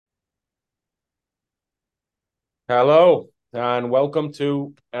Hello, and welcome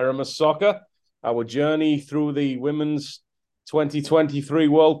to Eramis Soccer, our journey through the Women's 2023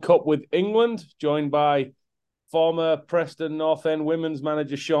 World Cup with England, joined by former Preston North End women's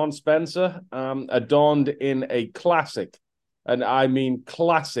manager Shaun Spencer, adorned in a classic, and I mean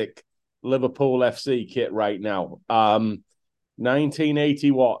classic, Liverpool FC kit right now.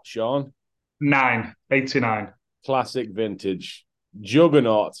 1980 what, Shaun? 89. Classic vintage.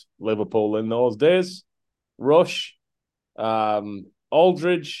 Juggernaut Liverpool in those days. Rush,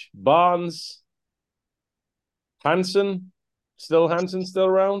 Aldridge, Barnes, Hansen still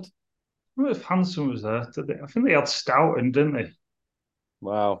around? I wonder if Hanson was there. I think they had Stoughton, didn't they?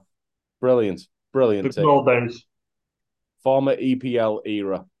 Wow, brilliant, The brilliant good team. old days. Former EPL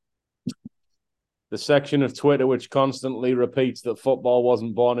era. The section of Twitter which constantly repeats that football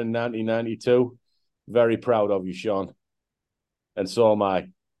wasn't born in 1992. Very proud of you, Shaun. And so am I.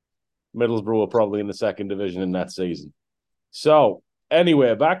 Middlesbrough were probably in the second division in that season. So,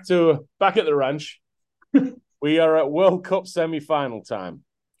 anyway, back at the ranch. We are at World Cup semi-final time.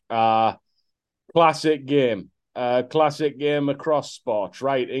 Classic game. Classic game across sports,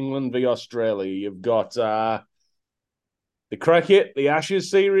 right? England v Australia. You've got the cricket, the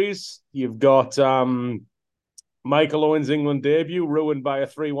Ashes series. You've got Michael Owen's England debut ruined by a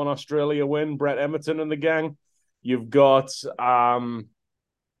 3-1 Australia win. Brett Emerton and the gang. You've got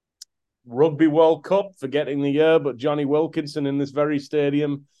Rugby World Cup, forgetting the year, but Johnny Wilkinson in this very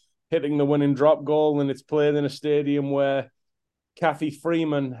stadium hitting the winning drop goal, and it's played in a stadium where Kathy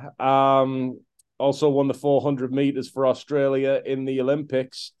Freeman also won the 400 meters for Australia in the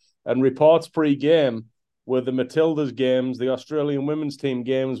Olympics. And reports pre-game were the Matildas games, the Australian women's team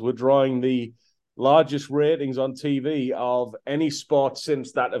games, were drawing the largest ratings on TV of any sport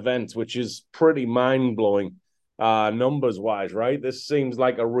since that event, which is pretty mind-blowing numbers-wise, right? This seems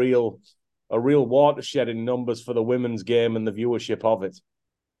like a real watershed in numbers for the women's game and the viewership of it.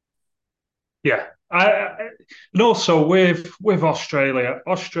 Yeah. And also with Australia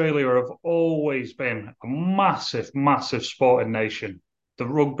have always been a massive sporting nation. The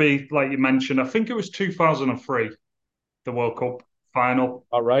rugby, like you mentioned, I think it was 2003, the World Cup final.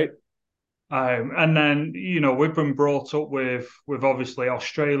 All right. And then we've been brought up with obviously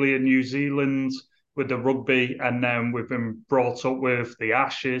Australia, New Zealand with the rugby, and then we've been brought up with the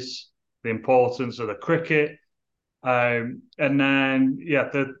Ashes, the importance of the cricket, and then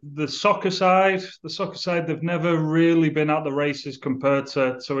the soccer side they've never really been at the races compared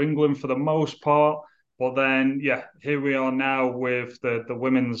to England for the most part. But then here we are now with the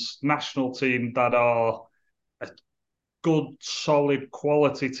women's national team that are a good, solid,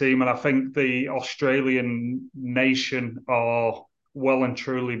 quality team, and I think the Australian nation are well and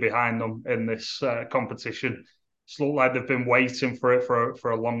truly behind them in this competition. It's looked like they've been waiting for it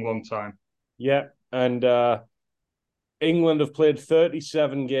for a long time. Yeah. And England have played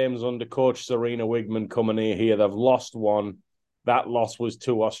 37 games under coach Serena Wigman coming here. They've lost one. That loss was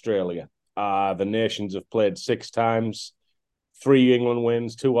to Australia. The nations have played 6 times, 3 England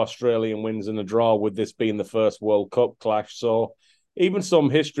wins, 2 Australian wins, and a draw, with this being the first World Cup clash. So even some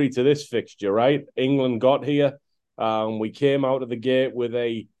history to this fixture, right? England got here. We came out of the gate with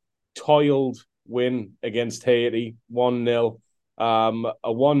a toiled win against Haiti, 1-0. A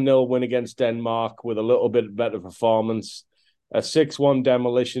 1-0 win against Denmark with a little bit better performance. A 6-1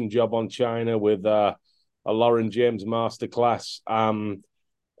 demolition job on China with a Lauren James masterclass.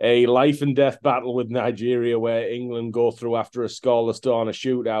 A life and death battle with Nigeria where England go through after a scoreless draw and a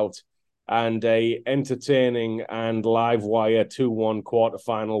shootout, and a entertaining and live wire 2-1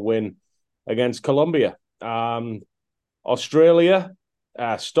 quarterfinal win against Colombia. Australia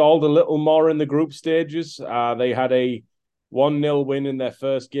stalled a little more in the group stages. They had a 1-0 win in their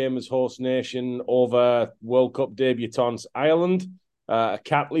first game as host nation over World Cup debutants Ireland. A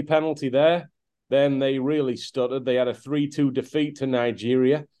Catley penalty there. Then they really stuttered. They had a 3-2 defeat to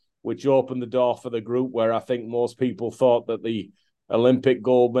Nigeria, which opened the door for the group, where I think most people thought that the Olympic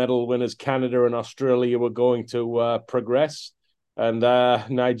gold medal winners Canada and Australia were going to progress. And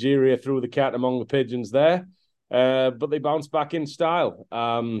Nigeria threw the cat among the pigeons there. But they bounced back in style.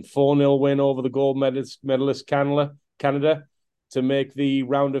 4-0 win over the gold medalist Canada to make the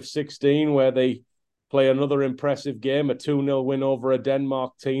round of 16, where they play another impressive game, a 2-0 win over a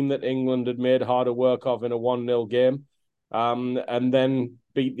Denmark team that England had made harder work of in a 1-0 game, and then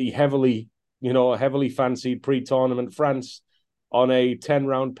beat the heavily fancied pre-tournament France on a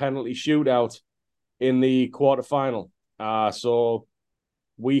 10-round penalty shootout in the quarterfinal. So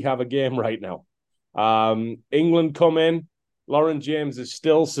we have a game right now. England come in. Lauren James is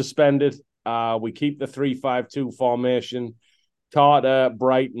still suspended. We keep the 3-5-2 formation. Carter,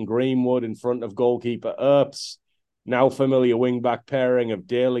 Bright, and Greenwood in front of goalkeeper Earps. now familiar wing-back pairing of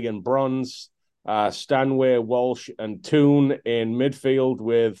Daly and Bronze, Stanway, Walsh, and Toone in midfield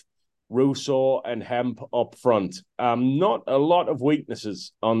with Russo and Hemp up front. Not a lot of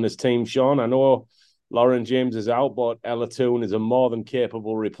weaknesses on this team, Shaun. I know Lauren James is out, but Ella Toone is a more than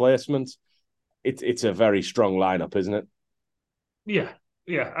capable replacement. It's a very strong lineup, isn't it? Yeah,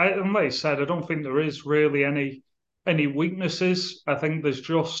 yeah. And like I said, I don't think there is really any weaknesses. I think there's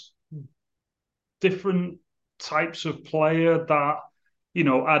just different types of player that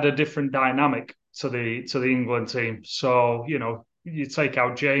add a different dynamic to the England team. So you take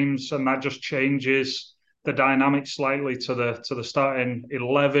out James, and that just changes the dynamic slightly to the starting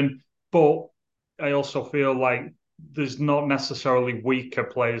 11. But I also feel like there's not necessarily weaker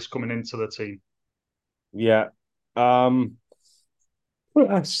players coming into the team. Yeah. Sam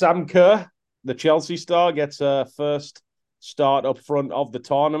Kerr, the Chelsea star, gets her first start up front of the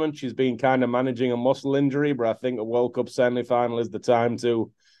tournament. She's been kind of managing a muscle injury, but I think a World Cup semi-final is the time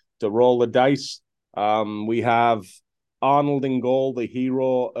to roll the dice. We have Arnold in goal, the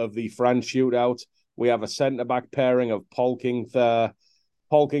hero of the France shootout. We have a centre-back pairing of Polkinghorne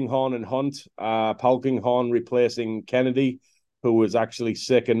and Hunt. Polkinghorne replacing Kennedy, who was actually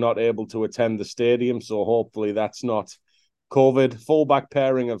sick and not able to attend the stadium. So hopefully that's not COVID. Fullback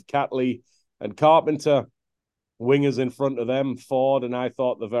pairing of Catley and Carpenter. Wingers in front of them, Ford, and I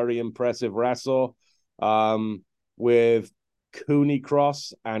thought the very impressive Rasso, with Cooney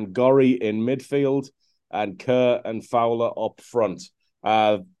Cross and Gorry in midfield, and Kerr and Fowler up front.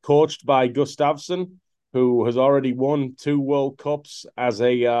 Coached by Gustafsson, who has already won 2 World Cups as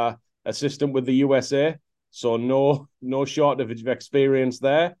a assistant with the USA, so no shortage of experience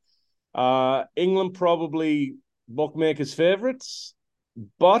there. England probably bookmakers' favourites,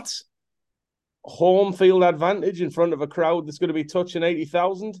 but home field advantage in front of a crowd that's going to be touching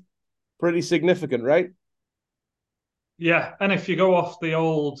 80,000. Pretty significant, right? Yeah, and if you go off the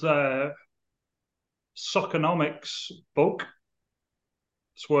old Soccernomics book,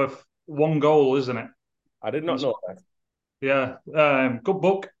 it's worth 1 goal, isn't it? I did not know that. Yeah, good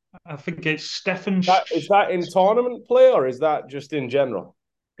book. I think it's Stefan. Is that in tournament play, or is that just in general?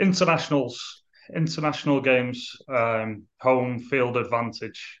 International games, home field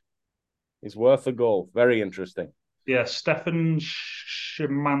advantage. It's worth a goal. Very interesting. Yeah, Stefan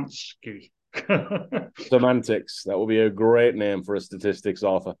Szymanski. Semantics. That would be a great name for a statistics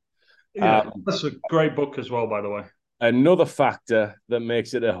author. Yeah, that's a great book as well, by the way. Another factor that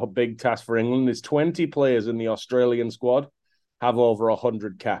makes it a big task for England is 20 players in the Australian squad have over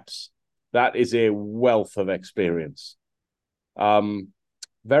 100 caps. That is a wealth of experience.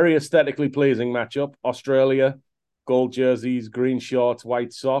 Very aesthetically pleasing matchup. Australia, gold jerseys, green shorts,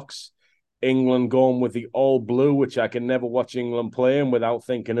 white socks. England going with the all blue, which I can never watch England playing without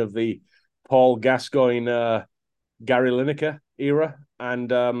thinking of the Paul Gascoigne, Gary Lineker era.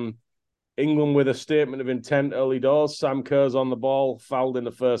 And England with a statement of intent early doors. Sam Kerr's on the ball, fouled in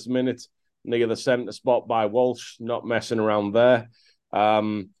the first minute near the centre spot by Walsh, not messing around there.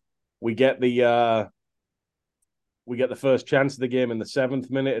 We get the first chance of the game in the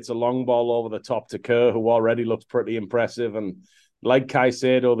 7th minute. It's a long ball over the top to Kerr, who already looks pretty impressive. And like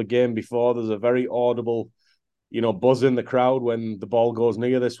Caicedo the game before, there's a very audible, buzz in the crowd when the ball goes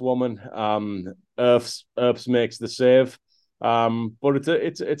near this woman. Earps makes the save. But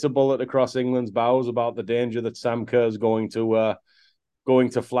it's a bullet across England's bows about the danger that Sam Kerr is going to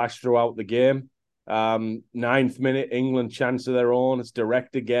flash throughout the game. 9th minute, England chance of their own. It's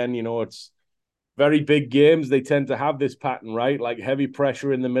direct again. It's very big games. They tend to have this pattern, right? Like heavy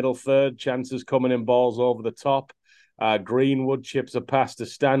pressure in the middle third, chances coming in balls over the top. Greenwood chips a pass to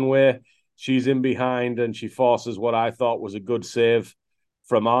Stanway. She's in behind and she forces what I thought was a good save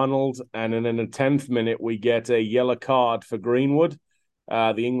from Arnold. And then in the 10th minute, we get a yellow card for Greenwood,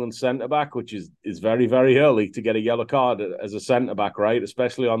 the England centre-back, which is very, very early to get a yellow card as a centre-back, right?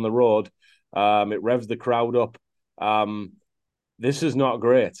 Especially on the road. It revs the crowd up. This is not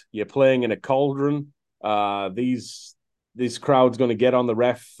great. You're playing in a cauldron. This crowd's going to get on the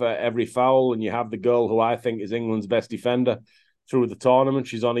ref every foul, and you have the girl who I think is England's best defender through the tournament.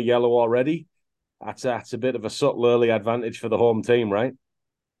 She's on a yellow already. That's a bit of a subtle early advantage for the home team, right?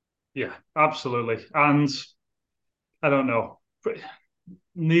 Yeah, absolutely. And I don't know,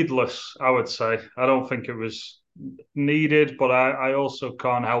 needless, I would say. I don't think it was needed, but I also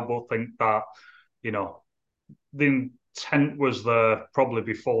can't help but think that, the intent was there probably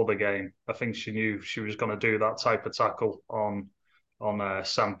before the game. I think she knew she was going to do that type of tackle on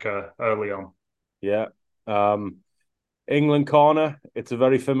Sam Kerr early on. Yeah. England corner, it's a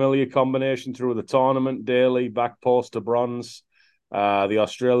very familiar combination through the tournament. Daly, back post to Bronze. The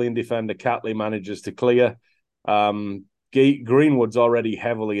Australian defender Catley manages to clear. Greenwood's already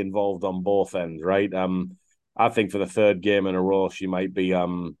heavily involved on both ends, right? I think for the third game in a row, she might be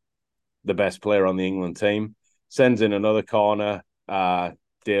the best player on the England team. Sends in another corner.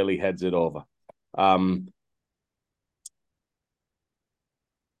 Daly heads it over.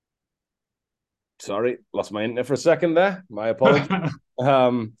 Sorry, lost my internet for a second there. My apologies.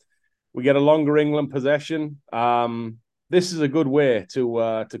 We get a longer England possession. This is a good way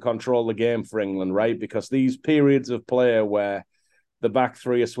to control the game for England, right? Because these periods of play where the back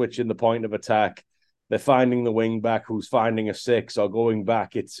three are switching the point of attack, they're finding the wing back who's finding a six or going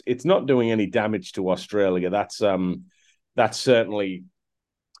back. It's not doing any damage to Australia. That's certainly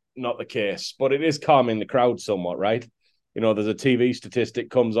not the case, but it is calming the crowd somewhat, right? You know, there's a TV statistic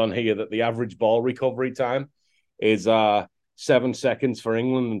comes on here that the average ball recovery time is 7 seconds for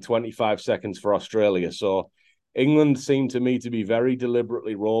England and 25 seconds for Australia. So England seem to me to be very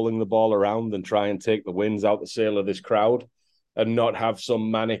deliberately rolling the ball around and try and take the wins out the sail of this crowd and not have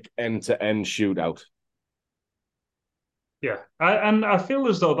some manic end-to-end shootout. Yeah, and I feel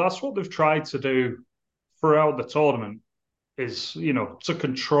as though that's what they've tried to do throughout the tournament is, to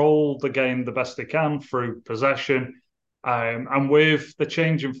control the game the best they can through possession. And with the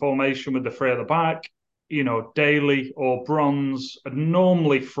change in formation with the three at the back, Daly or Bronze are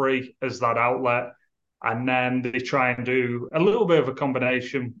normally free as that outlet. And then they try and do a little bit of a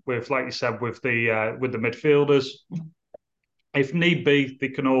combination with, like you said, with the midfielders. If need be, they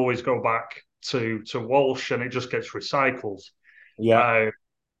can always go back to Walsh, and it just gets recycled. Yeah.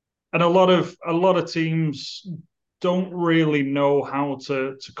 And a lot of teams don't really know how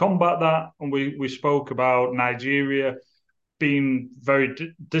to combat that. And we spoke about Nigeria being very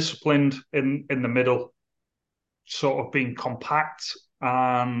disciplined in the middle, sort of being compact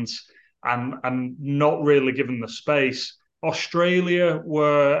and not really given the space. Australia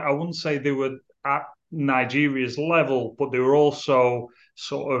were, I wouldn't say they were at Nigeria's level, but they were also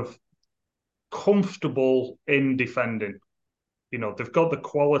sort of comfortable in defending. They've got the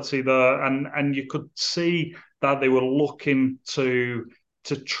quality there, and you could see that they were looking to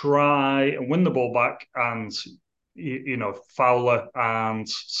try and win the ball back, and Fowler and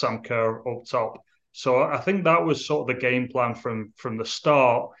Sam Kerr up top. So I think that was sort of the game plan from the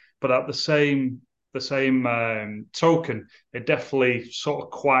start. But at the same token, it definitely sort of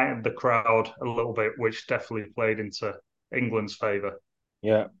quieted the crowd a little bit, which definitely played into England's favour.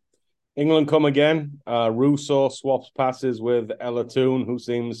 Yeah. England come again. Russo swaps passes with Ella Toone, who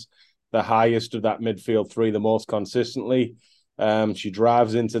seems the highest of that midfield three, the most consistently. She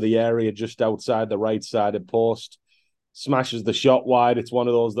drives into the area just outside the right-sided post, smashes the shot wide. It's one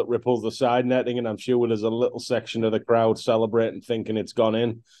of those that ripples the side netting, and I'm sure there's a little section of the crowd celebrating, thinking it's gone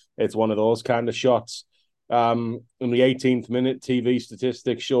in. It's one of those kind of shots. In the 18th minute, TV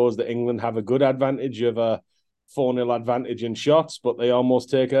statistics shows that England have a good advantage of a 4-0 advantage in shots, but they almost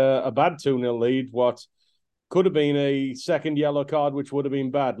take a bad 2-0 lead. What could have been a second yellow card, which would have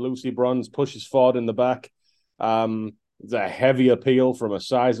been bad. Lucy Bronze pushes forward in the back. It's a heavy appeal from a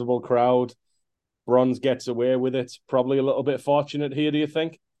sizable crowd. Bronze gets away with it. Probably a little bit fortunate here, do you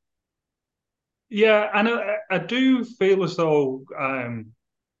think? Yeah, and I do feel as though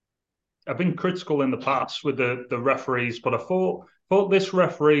I've been critical in the past with the referees, but I thought this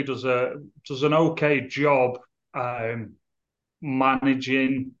referee does an okay job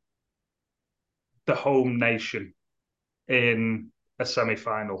managing the home nation in a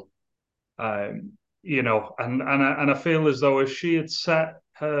semi-final. And I feel as though if she had set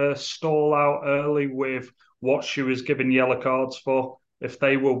her stall out early with what she was given yellow cards for, if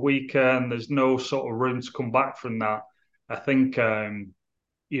they were weaker and there's no sort of room to come back from that, I think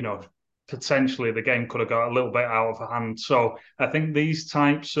potentially the game could have got a little bit out of hand. So I think these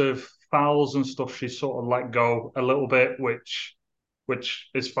types of fouls and stuff, she sort of let go a little bit, which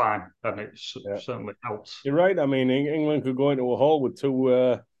is fine, and it certainly helps. You're right. I mean, England could go into a hole with two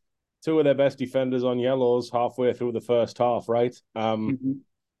of their best defenders on yellows halfway through the first half, right?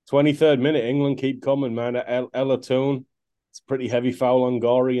 23rd minute, England keep coming, man. Ella Toone, it's a pretty heavy foul on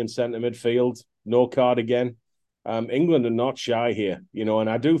Gorey in centre midfield. No card again. England are not shy here, and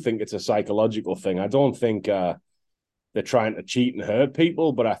I do think it's a psychological thing. I don't think they're trying to cheat and hurt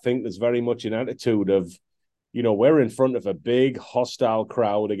people, but I think there's very much an attitude of, we're in front of a big hostile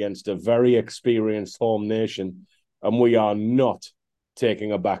crowd against a very experienced home nation, and we are not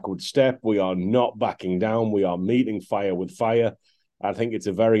taking a backward step. We are not backing down. We are meeting fire with fire. I think it's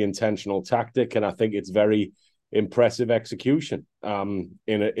a very intentional tactic, and I think it's very impressive execution in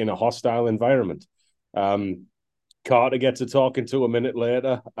a hostile environment. Carter gets a talking to a minute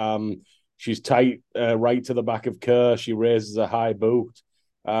later. She's tight right to the back of Kerr. She raises a high boot.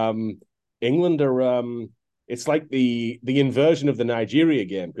 England are it's like the inversion of the Nigeria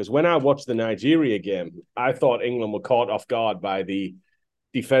game. Because when I watched the Nigeria game, I thought England were caught off guard by the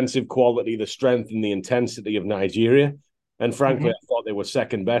defensive quality, the strength, and the intensity of Nigeria. And frankly, I thought they were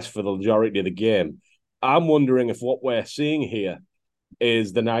second best for the majority of the game. I'm wondering if what we're seeing here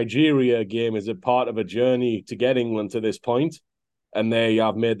is the Nigeria game is a part of a journey to get England to this point, and they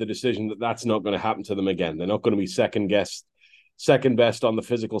have made the decision that that's not going to happen to them again. They're not going to be second best on the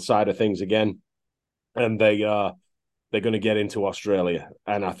physical side of things again, and they're going to get into Australia.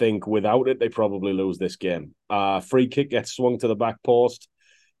 And I think without it, they probably lose this game. Free kick gets swung to the back post.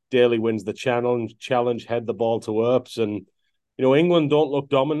 Daly wins the challenge, head the ball to Earps. And, England don't look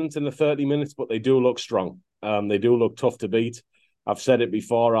dominant in the 30 minutes, but they do look strong. They do look tough to beat. I've said it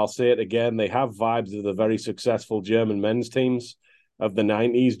before, I'll say it again. They have vibes of the very successful German men's teams of the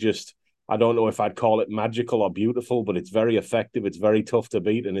 90s. Just, I don't know if I'd call it magical or beautiful, but it's very effective. It's very tough to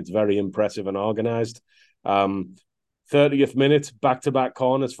beat, and it's very impressive and organised. 30th minute, back-to-back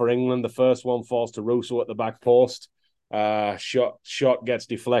corners for England. The first one falls to Russo at the back post. Shot gets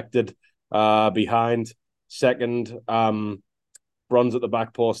deflected behind. Second, Bronze at the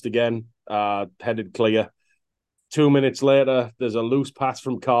back post again, headed clear. 2 minutes later, there's a loose pass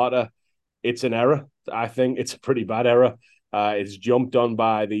from Carter. It's an error. I think it's a pretty bad error. It's jumped on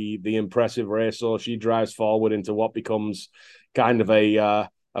by the impressive Russo. She drives forward into what becomes kind of a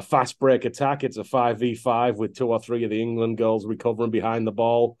fast break attack. It's a 5v5 with 2 or 3 of the England girls recovering behind the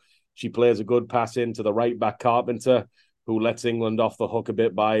ball. She plays a good pass into the right back Carpenter, who lets England off the hook a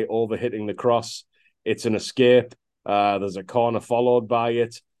bit by overhitting the cross. It's an escape. There's a corner followed by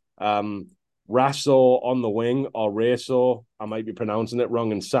it. Russo on the wing, or Russo, I might be pronouncing it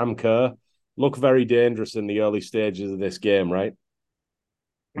wrong, and Sam Kerr look very dangerous in the early stages of this game, right?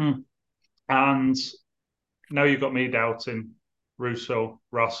 And now you've got me doubting Russo.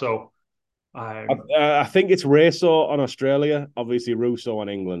 I think it's Russo on Australia, obviously Russo on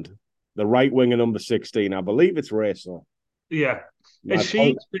England. The right winger, number 16. I believe it's Russo. Yeah.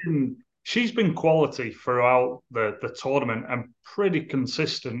 She's been quality throughout the tournament and pretty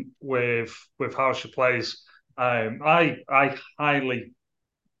consistent with how she plays. I highly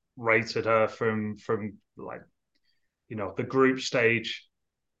rated her from like the group stage,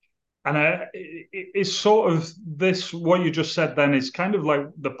 and it's sort of this what you just said. Then is kind of like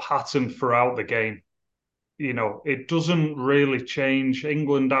the pattern throughout the game. It doesn't really change.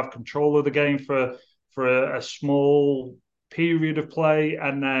 England have control of the game for a small period of play,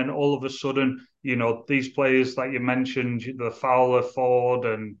 and then all of a sudden, these players that you mentioned, the Fowler, Ford,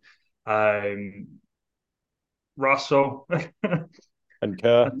 and Russo, and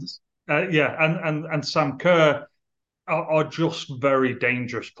Kerr, and Sam Kerr are just very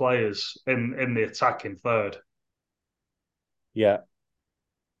dangerous players in the attacking third. Yeah.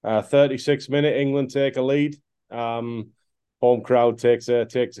 36th minute, England take a lead. Home crowd takes a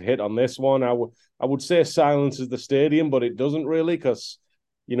hit on this one. I would say silences the stadium, but it doesn't really, because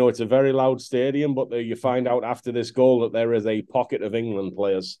it's a very loud stadium. But you find out after this goal that there is a pocket of England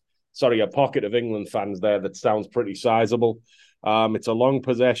fans there that sounds pretty sizable. It's a long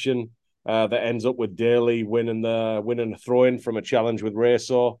possession that ends up with Daly winning a throw-in from a challenge with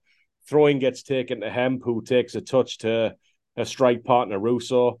Russo. Throwing gets taken to Hemp, who takes a touch to her strike partner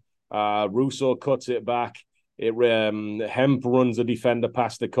Russo. Russo cuts it back. Hemp runs a defender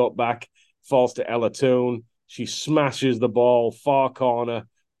past the cutback, falls to Ella Toone. She smashes the ball far corner,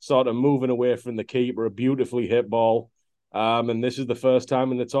 sort of moving away from the keeper. A beautifully hit ball. And this is the first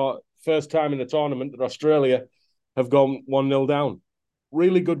time in the tournament that Australia have gone 1-0 down.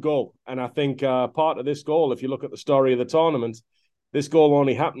 Really good goal. And I think part of this goal, if you look at the story of the tournament, this goal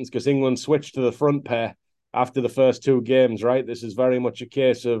only happens because England switched to the front pair after the first 2 games, right? This is very much a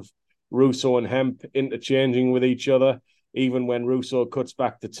case of Russo and Hemp interchanging with each other. Even when Russo cuts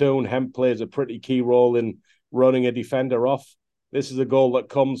back to Toone, Hemp plays a pretty key role in running a defender off. This is a goal that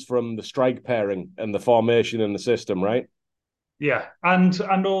comes from the strike pairing and the formation and the system, right? Yeah,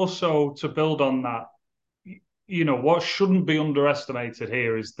 and also to build on that, what shouldn't be underestimated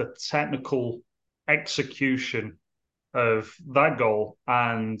here is the technical execution of that goal.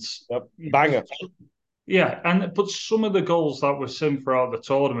 And banger. Yeah, but some of the goals that were seen throughout the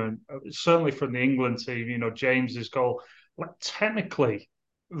tournament, certainly from the England team, James's goal, like technically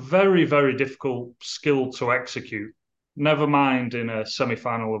very, very difficult skill to execute. Never mind in a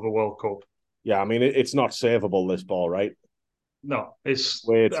semi-final of a World Cup. Yeah, I mean it's not savable, this ball, right? No, it's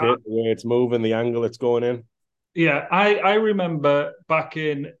the way it's hit, the way it's moving, the angle it's going in. Yeah, I remember back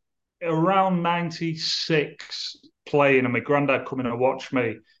in around 96 playing, and my granddad coming to watch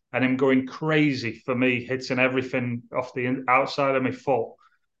me, and him going crazy for me, hitting everything off the outside of my foot.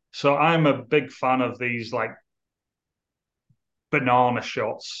 So I'm a big fan of these like banana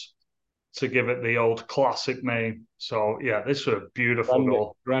shots to give it the old classic name. So yeah, this was a beautiful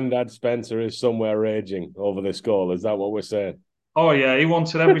goal. Grandad Spencer is somewhere raging over this goal. Is that what we're saying? Oh yeah, he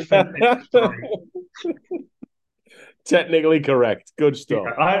wanted everything straight. Technically correct. Good Yeah, stuff.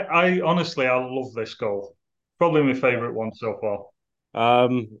 I honestly I love this goal. Probably my favourite one so far.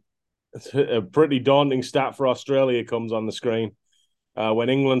 A pretty daunting stat for Australia comes on the screen. When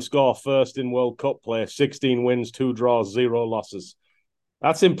England score first in World Cup play, 16 wins, 2 draws, 0 losses.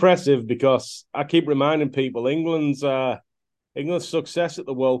 That's impressive because I keep reminding people England's success at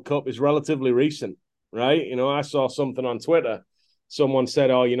the World Cup is relatively recent, right? I saw something on Twitter. Someone said,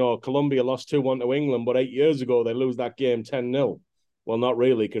 Colombia lost 2-1 to England, but 8 years ago they lose that game 10-0. Well, not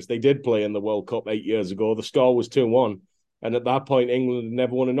really, because they did play in the World Cup 8 years ago. The score was 2-1. And at that point, England had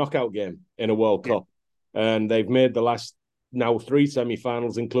never won a knockout game in a World Yeah. Cup. And they've made the last now 3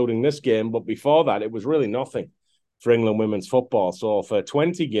 semi-finals, including this game. But before that, it was really nothing for England women's football. So for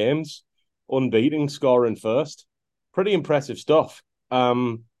 20 games, unbeaten, scoring first, pretty impressive stuff.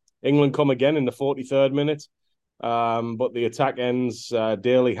 England come again in the 43rd minute, but the attack ends.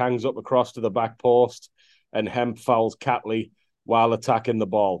 Daly hangs up across to the back post, and Hemp fouls Catley while attacking the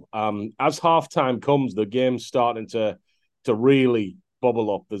ball. As halftime comes, the game's starting to really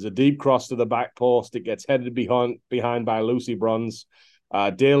bubble up. There's a deep cross to the back post. It gets headed behind by Lucy Bronze.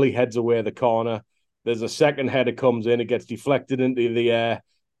 Daly heads away the corner. There's a second header comes in. It gets deflected into the air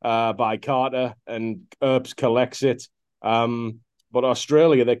by Carter, and Earps collects it. But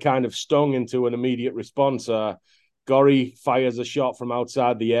Australia, they're kind of stung into an immediate response. Gorry fires a shot from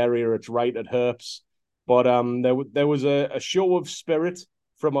outside the area. It's right at Earps. But there was a show of spirit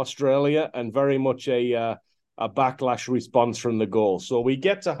from Australia and very much a backlash response from the goal. So we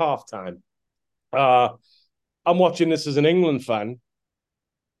get to halftime. I'm watching this as an England fan.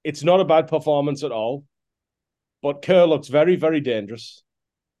 It's not a bad performance at all, but Kerr looks very, very dangerous.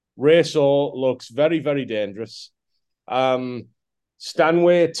 Russo looks very, very dangerous.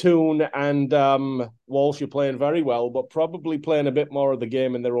 Stanway, Toone, and Walsh are playing very well, but probably playing a bit more of the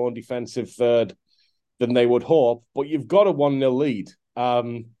game in their own defensive third than they would hope. But you've got a 1-0 lead.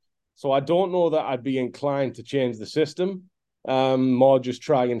 So I don't know that I'd be inclined to change the system. More just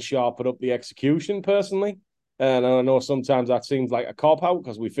try and sharpen up the execution personally. And I know sometimes that seems like a cop-out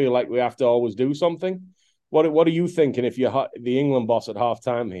because we feel like we have to always do something. What are you thinking if you're the England boss at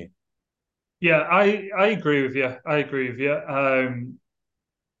half-time here? Yeah, I agree with you. I agree with you.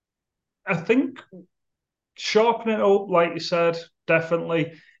 I think sharpen it up, like you said,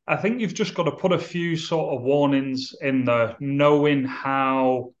 definitely. I think you've just got to put a few sort of warnings in there, knowing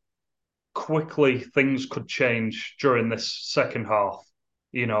how quickly things could change during this second half.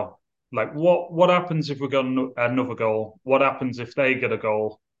 You know, like what happens if we got another goal? What happens if they get a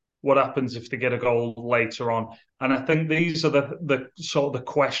goal? What happens if they get a goal later on? And I think these are the sort of the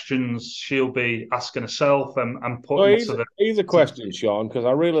questions she'll be asking herself and So putting to the. here's a question, Shaun, because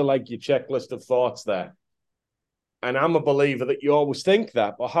I really like your checklist of thoughts there. And I'm a believer that you always think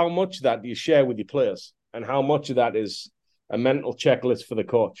that, but how much of that do you share with your players? And how much of that is a mental checklist for the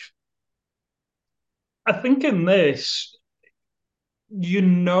coach? I think in this, you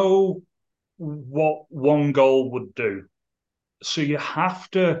know what one goal would do. So you have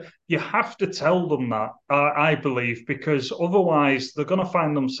to tell them that, I believe, because otherwise they're going to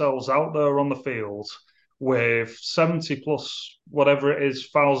find themselves out there on the field with 70 plus whatever it is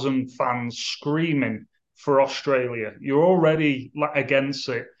thousand fans screaming for Australia. You're already against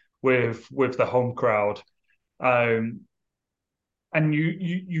it with the home crowd, um, and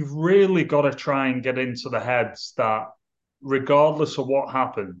you've really got to try and get into the heads that regardless of what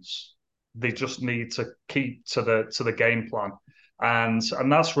happens, they just need to keep to the game plan,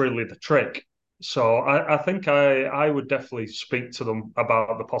 and that's really the trick. So I think I would definitely speak to them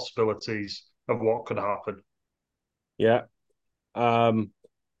about the possibilities of what could happen. Yeah.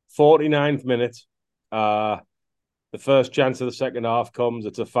 49th minute. The first chance of the second half comes.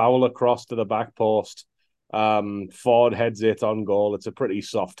 It's a foul across to the back post. Ford heads it on goal. It's a pretty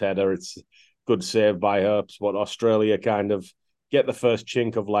soft header. It's good save by Earps, but Australia kind of get the first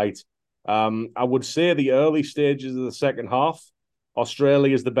chink of light. I would say the early stages of the second half,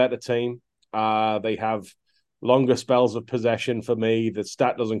 Australia is the better team. They have longer spells of possession for me. The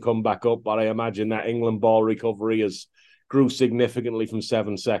stat doesn't come back up, but I imagine that England ball recovery has grew significantly from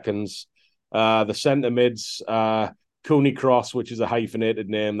 7 seconds. The centre mids, Cooney Cross, which is a hyphenated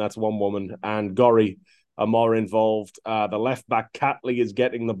name, that's one woman, and Gorry are more involved. The left back Catley is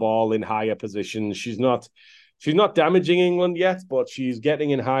getting the ball in higher positions. She's not damaging England yet, but she's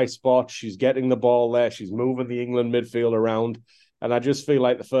getting in high spots. She's getting the ball there. She's moving the England midfield around. And I just feel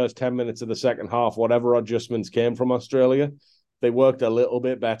like the first 10 minutes of the second half, whatever adjustments came from Australia, they worked a little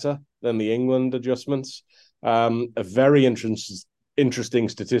bit better than the England adjustments. A very interesting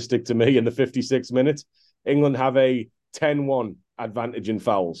statistic to me in the 56 minutes. England have a 10-1 advantage in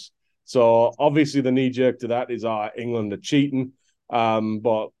fouls. So obviously the knee jerk to that is England are cheating.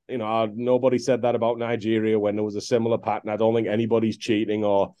 But nobody said that about Nigeria when there was a similar pattern. I don't think anybody's cheating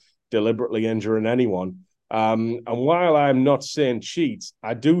or deliberately injuring anyone. And while I'm not saying cheat,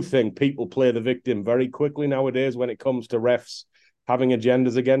 I do think people play the victim very quickly nowadays when it comes to refs having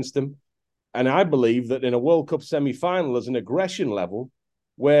agendas against them. And I believe that in a World Cup semi-final, there's an aggression level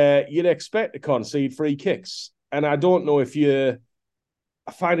where you'd expect to concede free kicks. And I don't know if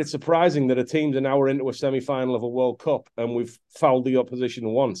I find it surprising that a team's an hour into a semi-final of a World Cup and we've fouled the opposition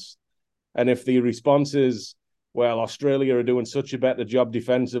once. And if the response is, well, Australia are doing such a better job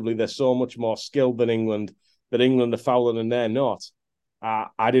defensively, they're so much more skilled than England, that England are fouling and they're not.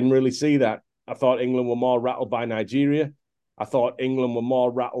 I didn't really see that. I thought England were more rattled by Nigeria. I thought England were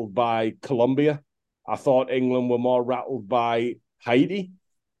more rattled by Colombia. I thought England were more rattled by Haiti.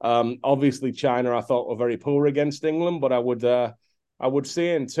 Obviously, China, I thought, were very poor against England, but I would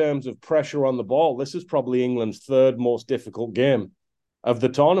say in terms of pressure on the ball, this is probably England's third most difficult game of the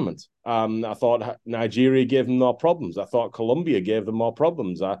tournament. I thought Nigeria gave them more problems. I thought Colombia gave them more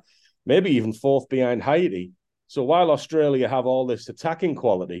problems. Maybe even fourth behind Haiti. So while Australia have all this attacking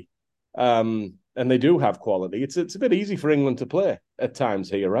quality, and they do have quality, it's a bit easy for England to play at times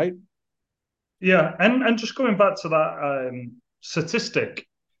here, right? Yeah, and just going back to that statistic,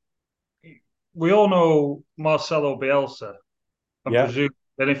 we all know Marcelo Bielsa, and presume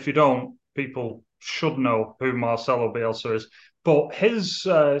that if you don't, people should know who Marcelo Bielsa is. But his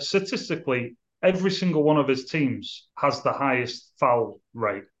statistically, every single one of his teams has the highest foul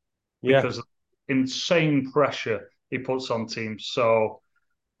rate because of insane pressure he puts on teams. So,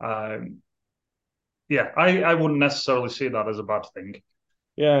 I wouldn't necessarily see that as a bad thing.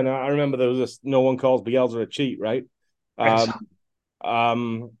 Yeah, and I remember there was this no one calls Bielsa a cheat, right? Exactly.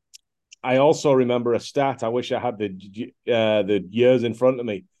 I also remember a stat. I wish I had the years in front of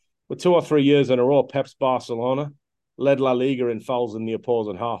me. But 2 or 3 years in a row, Pep's Barcelona led La Liga in fouls in the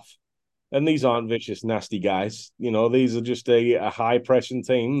opposing half. And these aren't vicious, nasty guys. These are just a high-pressing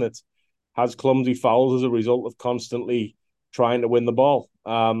team that has clumsy fouls as a result of constantly trying to win the ball.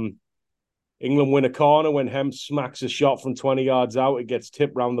 England win a corner when Hemp smacks a shot from 20 yards out. It gets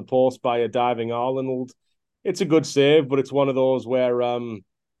tipped round the post by a diving Arnold. It's a good save, but it's one of those where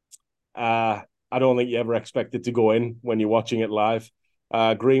I don't think you ever expect it to go in when you're watching it live.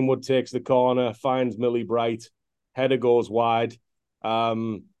 Greenwood takes the corner, finds Millie Bright, header goes wide.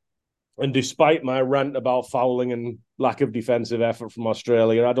 And despite my rant about fouling and lack of defensive effort from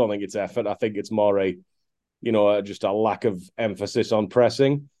Australia, I don't think it's effort. I think it's more just a lack of emphasis on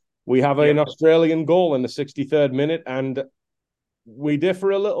pressing. We have an Australian goal in the 63rd minute, and we differ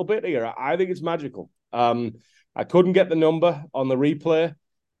a little bit here. I think it's magical. I couldn't get the number on the replay,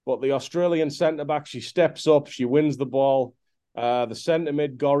 but the Australian centre-back, she steps up, she wins the ball. The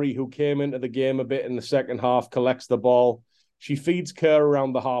centre-mid, Gorry, who came into the game a bit in the second half, collects the ball. She feeds Kerr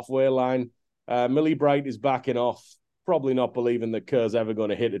around the halfway line. Millie Bright is backing off, probably not believing that Kerr's ever going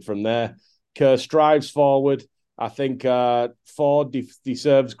to hit it from there. Kerr strives forward. I think Ford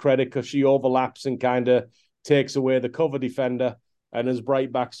deserves credit because she overlaps and kind of takes away the cover defender. And as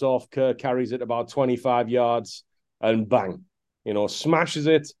Bright backs off, Kerr carries it about 25 yards and bang, smashes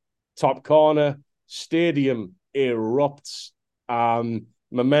it. Top corner, stadium erupts,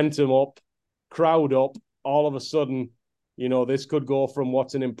 momentum up, crowd up. All of a sudden, this could go from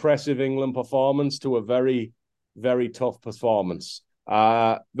what's an impressive England performance to a very, very tough performance.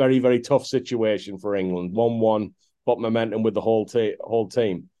 Very, very tough situation for England. 1-1, but momentum with the whole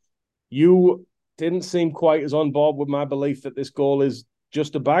team. You didn't seem quite as on board with my belief that this goal is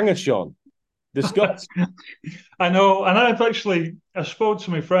just a banger, Shaun. Discuss. I know, and I spoke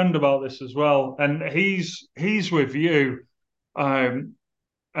to my friend about this as well, and he's with you. And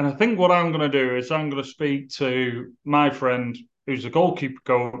I think what I'm going to do is I'm going to speak to my friend who's a goalkeeper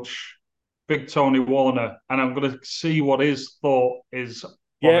coach, Big Tony Warner, and I'm going to see what his thought is of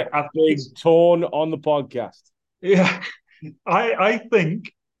Yeah, it. Big Tone on the podcast. Yeah, I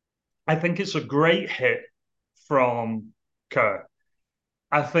think it's a great hit from Kerr.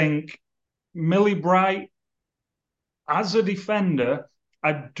 I think Millie Bright, as a defender,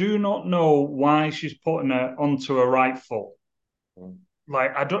 I do not know why she's putting her onto her right foot.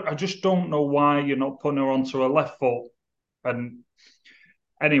 Like I just don't know why you're not putting her onto her left foot. And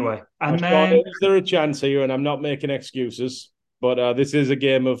anyway, and then is there a chance here? And I'm not making excuses, but this is a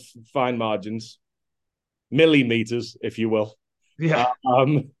game of fine margins, millimeters, if you will. Yeah.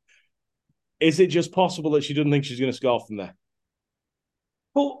 Um, is it just possible that she doesn't think she's going to score from there?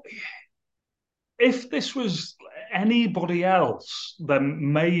 But if this was anybody else,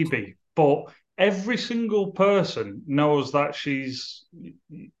 then maybe. But every single person knows that she's,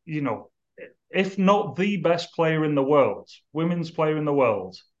 you know, if not the best player in the world, women's player in the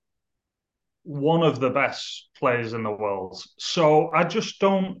world, one of the best players in the world. So I just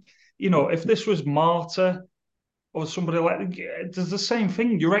don't, if this was Marta or somebody like, there's the same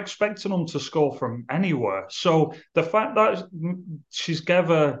thing. You're expecting them to score from anywhere. So the fact that she's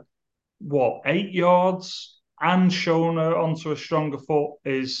given what 8 yards and shown her onto a stronger foot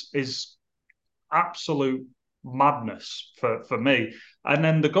is absolute madness for me. And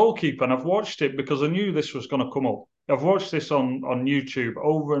then the goalkeeper, and I've watched it because I knew this was going to come up. I've watched this on YouTube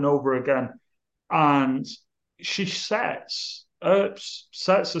over and over again, and she sets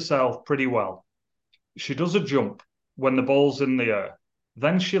herself pretty well. She does a jump when the ball's in the air,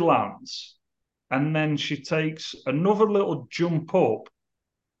 then she lands, and then she takes another little jump up,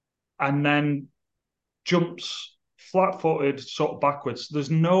 and then jumps flat-footed, sort of backwards.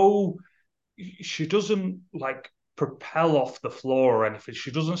 She doesn't like propel off the floor or anything.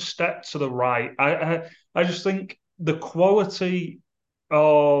 She doesn't step to the right. I just think the quality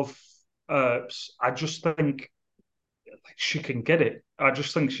of I just think she can get it. I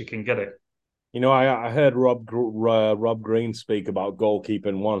just think she can get it. I heard Rob Green speak about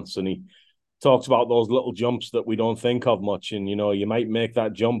goalkeeping once, and he talks about those little jumps that we don't think of much. And you might make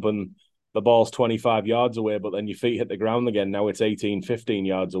that jump and the ball's 25 yards away, but then your feet hit the ground again. Now it's 18, 15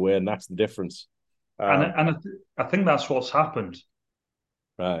 yards away, and that's the difference. And I think that's what's happened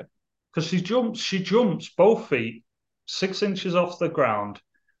Right. because she jumps both feet 6 inches off the ground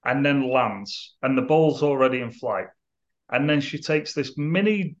and then lands, and the ball's already in flight. And then she takes this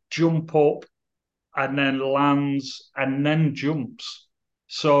mini jump up and then lands and then jumps.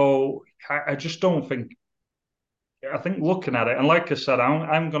 So I just don't think. I think looking at it, and like I said,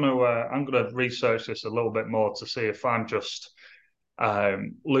 I'm gonna research this a little bit more to see if I'm just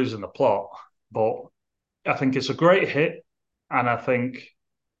losing the plot. But I think it's a great hit, and I think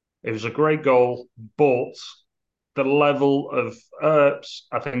it was a great goal. But the level of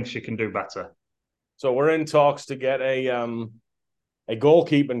I think she can do better. So we're in talks to get a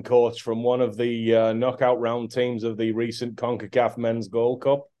goalkeeping coach from one of the knockout round teams of the recent CONCACAF Men's Gold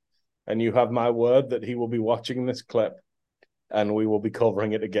Cup. And you have my word that he will be watching this clip and we will be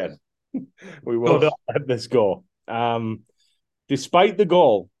covering it again. We will Good. not let this go. Despite the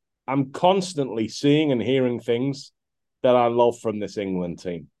goal, I'm constantly seeing and hearing things that I love from this England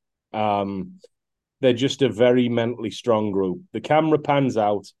team. They're just a very mentally strong group. The camera pans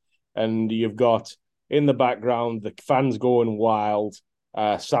out, and you've got in the background the fans going wild.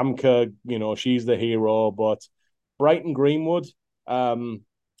 Sam Kerr, she's the hero, but Brighton Greenwood,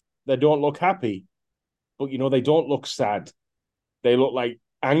 they don't look happy, but they don't look sad. They look like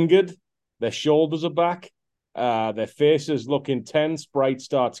angered. Their shoulders are back. Their faces look intense. Bright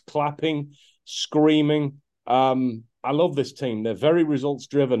starts clapping, screaming. I love this team. They're very results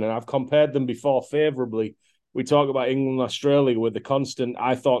driven, and I've compared them before favorably. We talk about England and Australia with the constant,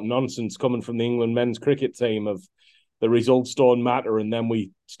 I thought, nonsense coming from the England men's cricket team of the results don't matter, and then we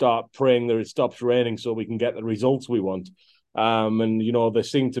start praying that it stops raining so we can get the results we want. And there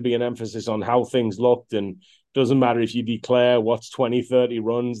seemed to be an emphasis on how things looked, and doesn't matter if you declare what's 20, 30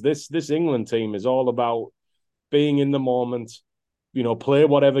 runs. This England team is all about being in the moment. Play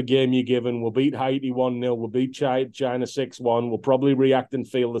whatever game you're given. We'll beat Haiti 1-0. We'll beat China 6-1. We'll probably react and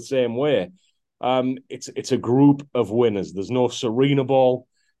feel the same way. It's a group of winners. There's no Serena ball.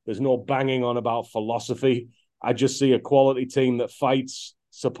 There's no banging on about philosophy. I just see a quality team that fights,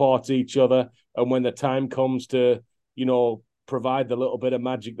 supports each other, and when the time comes to, provide the little bit of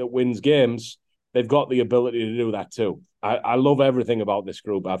magic that wins games, they've got the ability to do that too. I love everything about this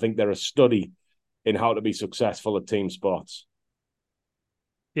group. I think they're a study in how to be successful at team sports.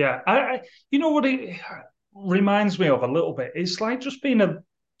 Yeah, you know what it reminds me of a little bit? It's like just being a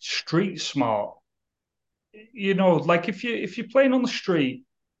street smart. Like if you're playing on the street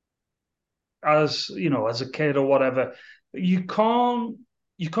as a kid or whatever, you can't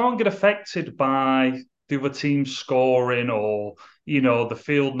you can't get affected by the other team scoring or the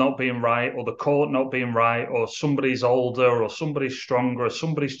field not being right or the court not being right or somebody's older or somebody's stronger or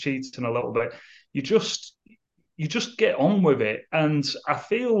somebody's cheating a little bit. You just get on with it. And I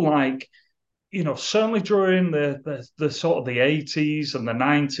feel like, certainly during the sort of the 80s and the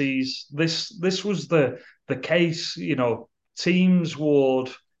 90s, this was the case. Teams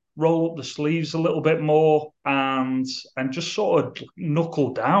would roll up the sleeves a little bit more and just sort of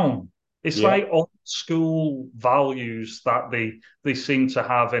knuckle down. It's Yeah, like old school values that they seem to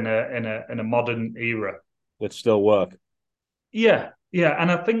have in a modern era. it still work. Yeah, yeah,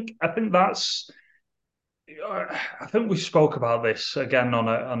 and I think that's I think we spoke about this again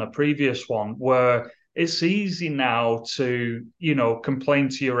on a previous one where it's easy now to, complain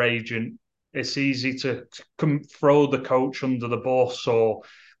to your agent. It's easy to throw the coach under the bus or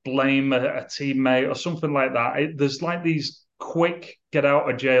blame a teammate or something like that. There's like these quick get out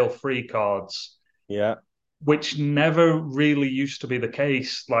of jail free cards, Yeah. which never really used to be the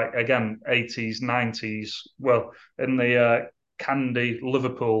case. Like again, 80s, 90s, well, in the Candy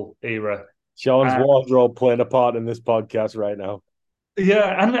Liverpool era. Shaun's wardrobe playing a part in this podcast right now.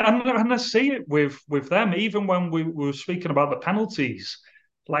 Yeah, and I see it with them. Even when we were speaking about the penalties,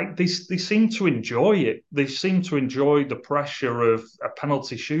 like they seem to enjoy it. They seem to enjoy the pressure of a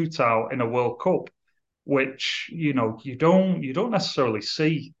penalty shootout in a World Cup, which you don't necessarily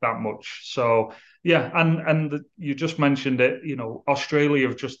see that much. So yeah, and you just mentioned it. Australia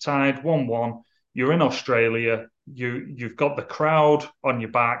have just tied 1-1. You're in Australia. You've got the crowd on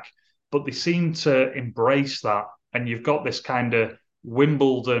your back, but they seem to embrace that, and you've got this kind of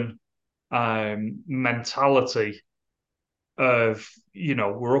Wimbledon mentality of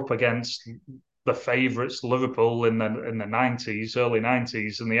we're up against the favourites Liverpool in the 90s, early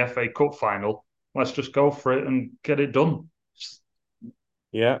 90s, in the FA Cup final. Let's just go for it and get it done.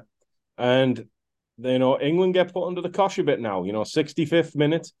 Yeah. And, England get put under the cosh a bit now. 65th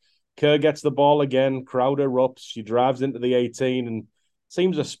minute, Kerr gets the ball again, crowd erupts, she drives into the 18, and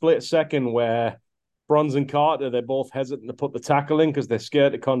seems a split second where Bronze and Carter, they're both hesitant to put the tackle in because they're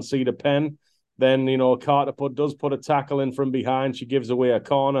scared to concede a pen. Then, Carter does put a tackle in from behind. She gives away a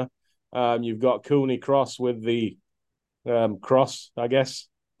corner. You've got Cooney Cross with the cross, I guess.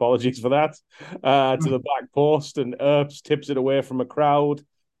 Apologies for that. To the back post, and Earps tips it away from a crowd.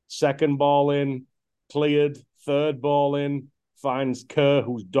 Second ball in, cleared. Third ball in, finds Kerr,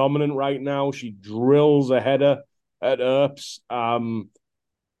 who's dominant right now. She drills a header at Earps.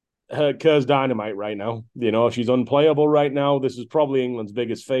 Kerr's dynamite right now. She's unplayable right now. This is probably England's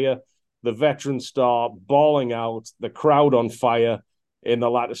biggest fear. The veteran star bawling out, the crowd on fire in the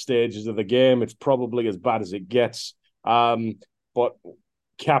latter stages of the game. It's probably as bad as it gets. But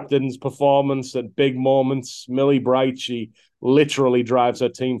captain's performance at big moments, Millie Bright, she literally drives her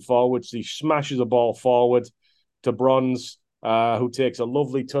team forward. She smashes a ball forward to Bronze, who takes a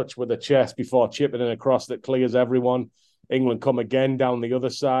lovely touch with her chest before chipping it across that clears everyone. England come again down the other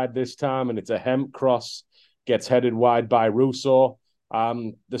side this time, and it's a Hemp cross, gets headed wide by Russo.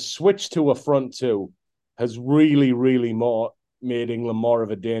 The switch to a front two has really, really made England more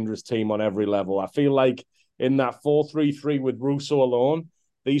of a dangerous team on every level. I feel like in that 4-3-3 with Russo alone,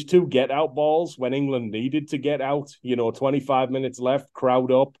 these two get-out balls when England needed to get out, 25 minutes left,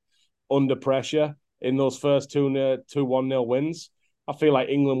 crowd up, under pressure in those first two 1-0 wins, I feel like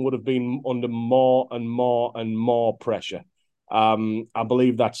England would have been under more and more and more pressure. I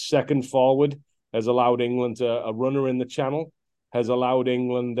believe that second forward has allowed England a runner in the channel, has allowed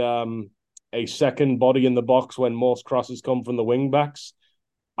England a second body in the box when most crosses come from the wing-backs.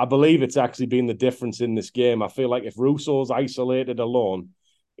 I believe it's actually been the difference in this game. I feel like if Russo's isolated alone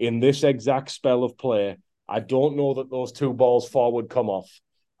in this exact spell of play, I don't know that those two balls forward come off.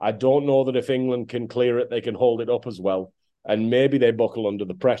 I don't know that if England can clear it, they can hold it up as well. And maybe they buckle under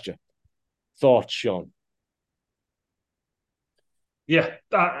the pressure. Thoughts, Shaun? Yeah,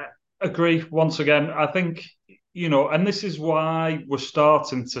 I agree. Once again, I think, and this is why we're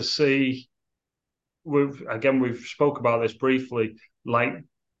starting to see, we've spoke about this briefly, like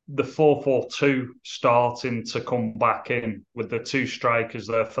the 4-4-2 starting to come back in with the two strikers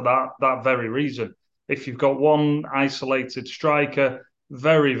there for that very reason. If you've got one isolated striker,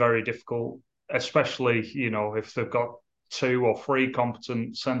 very, very difficult, especially, if they've got two or three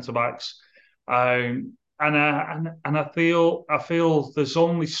competent centre backs. And I feel there's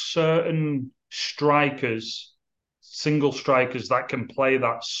only certain strikers, single strikers, that can play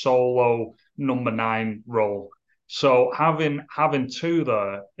that solo number 9 role. So having two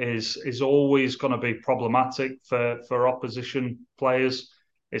there is always going to be problematic for opposition players.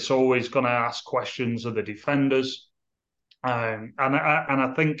 It's always going to ask questions of the defenders, and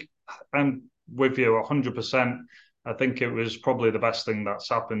I think I'm with you 100%. I think it was probably the best thing that's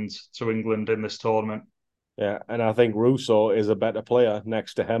happened to England in this tournament. Yeah, and I think Russo is a better player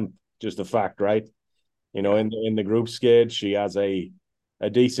next to him. Just a fact, right? Yeah. In the group stage, she has a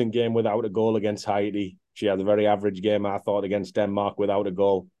decent game without a goal against Haiti. She has a very average game, I thought, against Denmark without a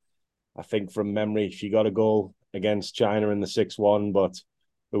goal. I think from memory, she got a goal against China in the 6-1, but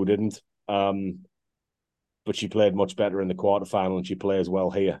who didn't? but she played much better in the quarterfinal, and she plays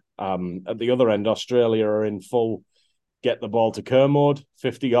well here. At the other end, Australia are in full get the ball to Kerr mode,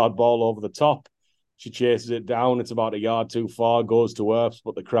 50-yard ball over the top. She chases it down. It's about a yard too far, goes to Earps,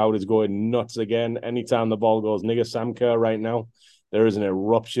 but the crowd is going nuts again. Anytime the ball goes nigger Sam Kerr right now, there is an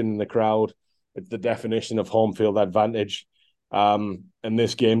eruption in the crowd. It's the definition of home field advantage. And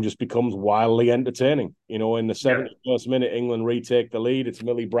this game just becomes wildly entertaining. In the 71st minute, England retake the lead. It's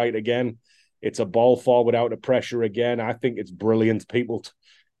Millie Bright again. It's a ball forward out of pressure again. I think it's brilliant. People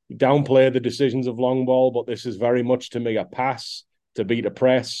downplay the decisions of long ball, but this is very much to me a pass to beat a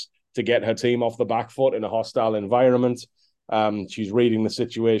press, to get her team off the back foot in a hostile environment. She's reading the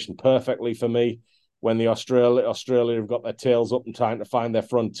situation perfectly for me. When the Australia have got their tails up and trying to find their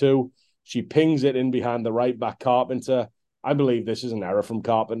front two, she pings it in behind the right back Carpenter. I believe this is an error from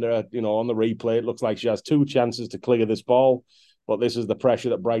Carpenter. On the replay, it looks like she has two chances to clear this ball, but this is the pressure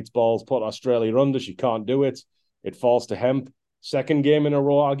that Bright's balls put Australia under. She can't do it. It falls to Hemp. Second game in a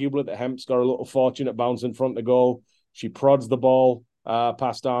row, arguably, that Hemp's got a little fortunate bounce in front of goal. She prods the ball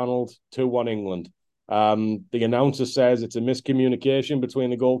past Arnold, 2-1 England. The announcer says it's a miscommunication between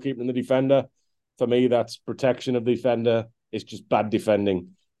the goalkeeper and the defender. For me, that's protection of the defender. It's just bad defending,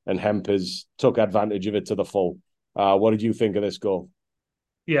 and Hemp has took advantage of it to the full. What did you think of this goal?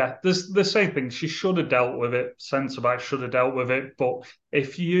 Yeah, there's the same thing. She should have dealt with it. Centre back should have dealt with it. But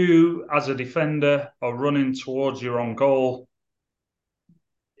if you, as a defender, are running towards your own goal,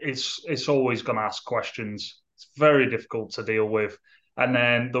 it's always going to ask questions. It's very difficult to deal with. And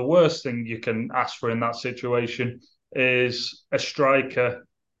then the worst thing you can ask for in that situation is a striker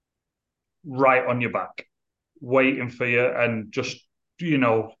right on your back, waiting for you, and just,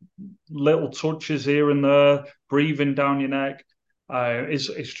 little touches here and there, breathing down your neck.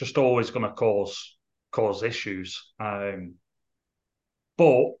 It's just always going to cause issues.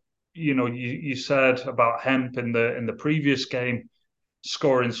 But you said about Hemp in the previous game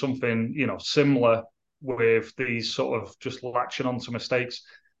scoring something similar with these sort of just latching onto mistakes.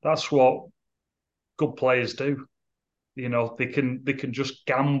 That's what good players do. They can just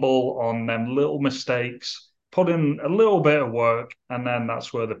gamble on them little mistakes, put in a little bit of work, and then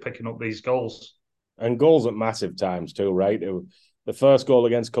that's where they're picking up these goals. And goals at massive times too, right? The first goal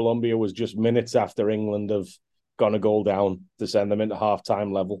against Colombia was just minutes after England have gone a goal down to send them into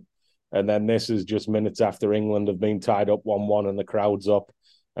half-time level. And then this is just minutes after England have been tied up 1-1 and the crowd's up,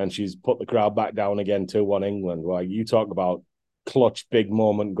 and she's put the crowd back down again, 2-1 England. Like, you talk about clutch big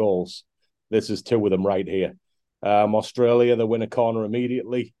moment goals. This is two of them right here. Australia, they win a corner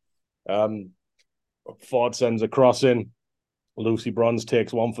immediately. Ford sends a cross in. Lucy Bronze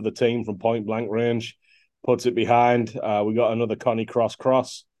takes one for the team from point blank range, puts it behind. We got another Connie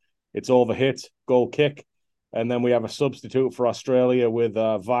cross. It's overhit, goal kick. And then we have a substitute for Australia with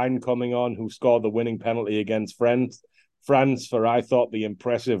Vine coming on, who scored the winning penalty against France for, I thought, the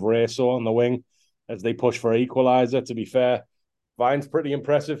impressive Russo on the wing as they push for equaliser. To be fair, Vine's pretty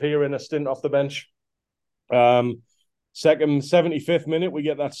impressive here in a stint off the bench. Second 75th minute, we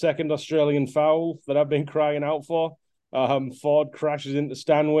get that second Australian foul that I've been crying out for. Ford crashes into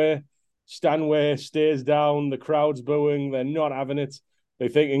Stanway. Stanway stays down. The crowd's booing. They're not having it. They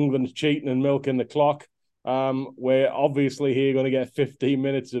think England's cheating and milking the clock. We're obviously here going to get 15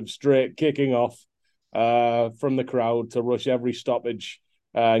 minutes of straight kicking off from the crowd to rush every stoppage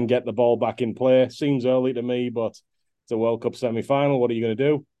and get the ball back in play. Seems early to me, but it's a World Cup semi-final. What are you going to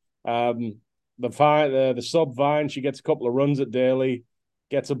do? The sub Vine, she gets a couple of runs at Daly,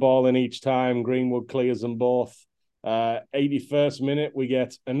 gets a ball in each time. Greenwood clears them both. 81st minute, we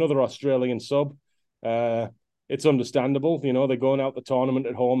get another Australian sub. It's understandable. They're going out the tournament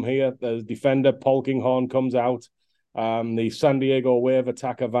at home here. The defender, Polkinghorn, comes out. The San Diego Wave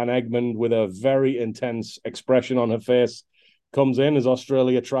attacker, Van Egmond, with a very intense expression on her face, comes in as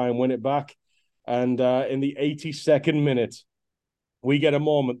Australia try and win it back. And in the 82nd minute, we get a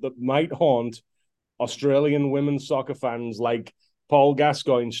moment that might haunt Australian women's soccer fans like Paul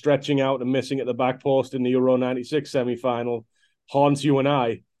Gascoigne stretching out and missing at the back post in the Euro 96 semi-final, haunts you and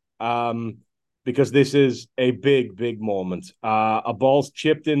I, because this is a big, big moment. A ball's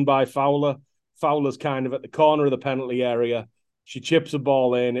chipped in by Fowler. Fowler's kind of at the corner of the penalty area. She chips a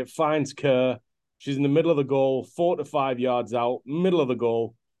ball in. It finds Kerr. She's in the middle of the goal, 4 to 5 yards out, middle of the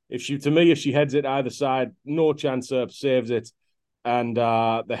goal. If she heads it either side, no chance Earp saves it, and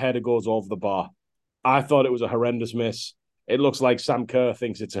the header goes over the bar. I thought it was a horrendous miss. It looks like Sam Kerr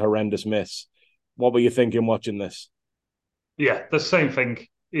thinks it's a horrendous miss. What were you thinking watching this? Yeah, the same thing.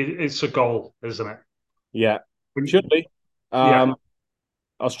 It's a goal, isn't it? Yeah, should be. Yeah.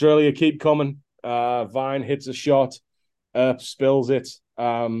 Australia keep coming. Vine hits a shot, spills it.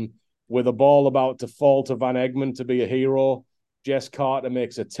 with a ball about to fall to Van Egmond to be a hero, Jess Carter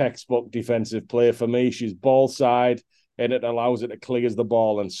makes a textbook defensive play for me. She's ball side, and it allows it to clear the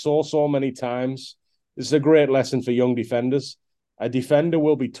ball. And so many times, this is a great lesson for young defenders. A defender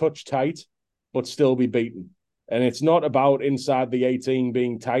will be touch tight, but still be beaten. And it's not about inside the 18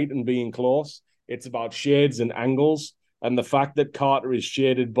 being tight and being close. It's about shades and angles. And the fact that Carter is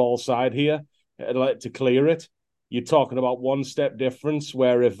shaded ball side here to clear it, you're talking about one step difference,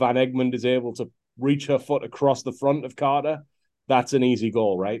 where if Van Egmond is able to reach her foot across the front of Carter, that's an easy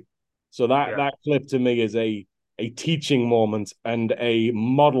goal, right? So that clip to me is a teaching moment and a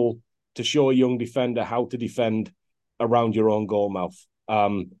model to show a young defender how to defend around your own goal mouth.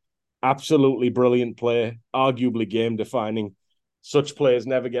 Absolutely brilliant play, arguably game defining. Such players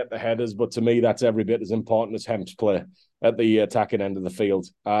never get the headers, but to me, that's every bit as important as Hemp's play at the attacking end of the field.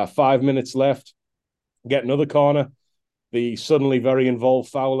 5 minutes left. Get another corner. The suddenly very involved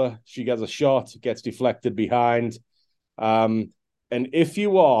Fowler, she gets a shot, gets deflected behind. And if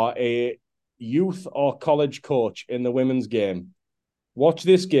you are a youth or college coach in the women's game, watch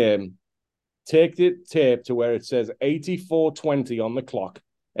this game, take the tape to where it says 84-20 on the clock,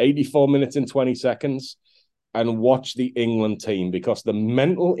 84 minutes and 20 seconds, and watch the England team, because the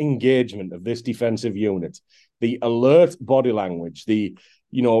mental engagement of this defensive unit, the alert body language, the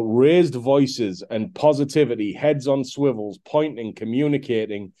raised voices and positivity, heads on swivels, pointing,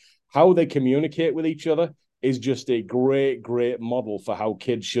 communicating, how they communicate with each other is just a great, great model for how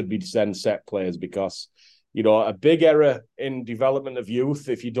kids should be set players. Because, a big error in development of youth,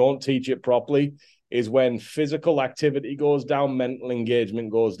 if you don't teach it properly, is when physical activity goes down, mental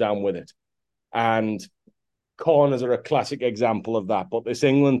engagement goes down with it. And corners are a classic example of that. But this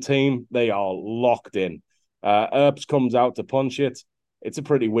England team, they are locked in. Earps comes out to punch it. It's a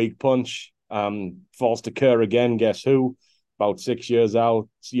pretty weak punch. Falls to Kerr again, guess who? About 6 yards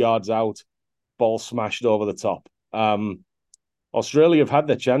out. Ball smashed over the top. Australia have had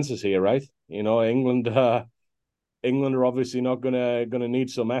their chances here, right? England are obviously not gonna need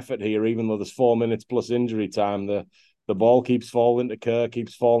some effort here, even though there's 4 minutes plus injury time. The ball keeps falling to Kerr,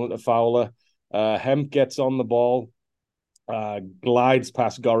 keeps falling to Fowler. Hemp gets on the ball, glides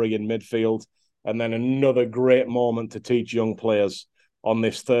past Gorry in midfield, and then another great moment to teach young players on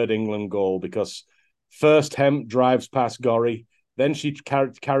this third England goal, because first Hemp drives past Gorry, then she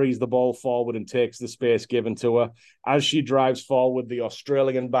carries the ball forward and takes the space given to her. As she drives forward, the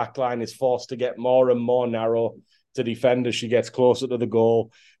Australian backline is forced to get more and more narrow to defend as she gets closer to the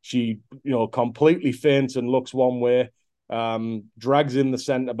goal. She, completely feints and looks one way, drags in the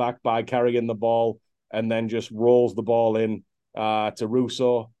centre back by carrying the ball, and then just rolls the ball in to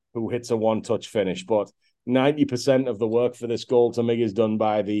Russo, who hits a one-touch finish. But 90% of the work for this goal to me is done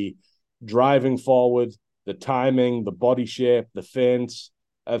by the driving forward, the timing, the body shape, the feints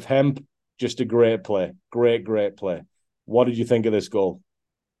of Hemp. Just a great play. Great, great play. What did you think of this goal?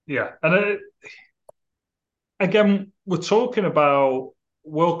 Yeah. And again, we're talking about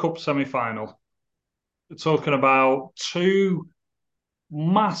World Cup semi-final. We're talking about two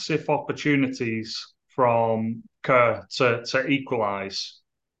massive opportunities from Kerr to equalise.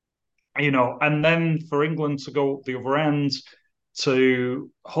 And then for England to go up the other end, to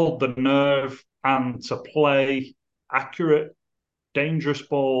hold the nerve and to play accurate, dangerous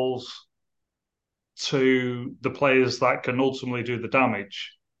balls to the players that can ultimately do the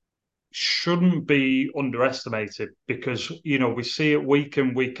damage, shouldn't be underestimated, because, we see it week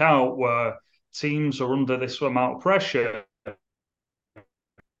in, week out, where teams are under this amount of pressure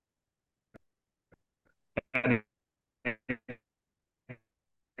and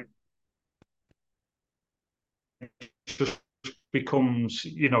just becomes,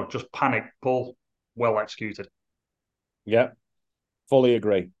 just panic ball well executed. Yeah, fully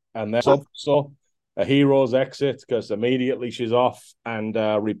agree. And then so a hero's exit, because immediately she's off and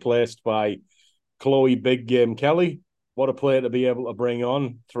replaced by Chloe Big Game Kelly. What a player to be able to bring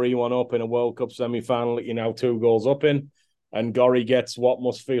on. 3-1 up in a World Cup semi-final that you're now 2 goals up in. And Gorry gets what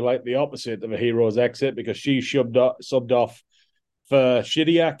must feel like the opposite of a hero's exit, because she subbed off for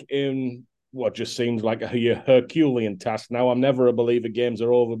Shidiak in what just seems like a Herculean task. Now, I'm never a believer games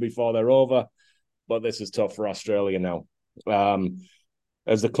are over before they're over, but this is tough for Australia now.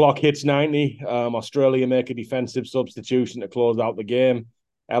 As the clock hits 90, Australia make a defensive substitution to close out the game.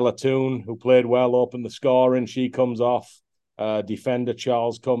 Ella Toone, who played well, opened the scoring. She comes off. Defender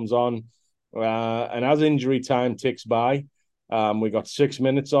Charles comes on. And as injury time ticks by, we got 6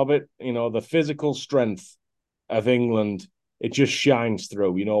 minutes of it. The physical strength of England, it just shines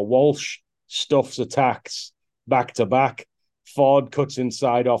through. Walsh stuffs attacks back to back. Ford cuts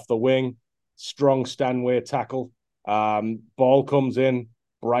inside off the wing. Strong Stanway tackle. Ball comes in.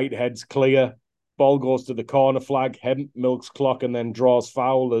 Bright heads clear. Ball goes to the corner flag. Hemp milks clock and then draws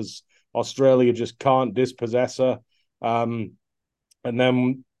foul as Australia just can't dispossess her. And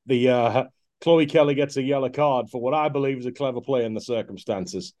then Chloe Kelly gets a yellow card for what I believe is a clever play in the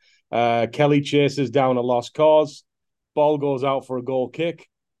circumstances. Kelly chases down a lost cause. Ball goes out for a goal kick.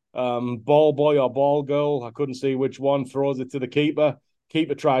 Ball boy or ball girl, I couldn't see which one, throws it to the keeper.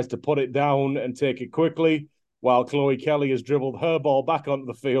 Keeper tries to put it down and take it quickly, while Chloe Kelly has dribbled her ball back onto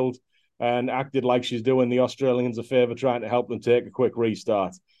the field and acted like she's doing the Australians a favour, trying to help them take a quick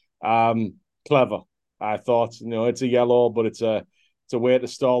restart. Clever. I thought, it's a yellow, but it's a way to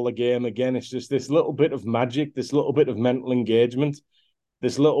stall the game. Again, it's just this little bit of magic, this little bit of mental engagement,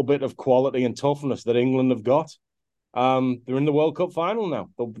 this little bit of quality and toughness that England have got. They're in the World Cup final now.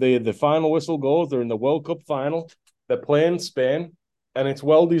 The final whistle goes. They're in the World Cup final. They're playing Spain, and it's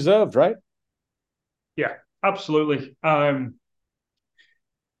well deserved, right? Yeah, absolutely. Over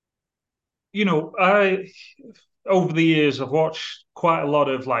the years I've watched quite a lot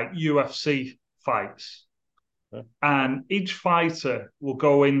of like UFC fights, and each fighter will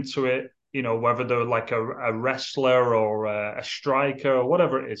go into it. Whether they're like a wrestler or a striker or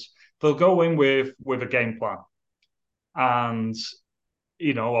whatever it is, they'll go in with a game plan. And,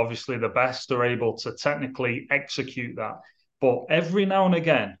 obviously the best are able to technically execute that. But every now and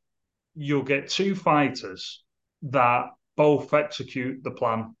again, you'll get two fighters that both execute the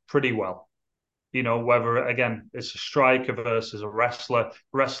plan pretty well. Whether, again, it's a striker versus a wrestler.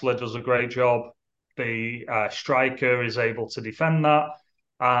 Wrestler does a great job. The striker is able to defend that,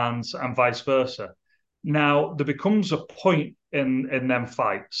 and vice versa. Now, there becomes a point in them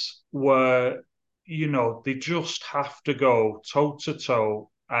fights where they just have to go toe to toe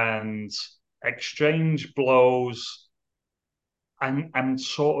and exchange blows and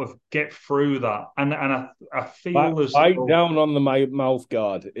sort of get through that. And I feel as Bite though, down on the mouth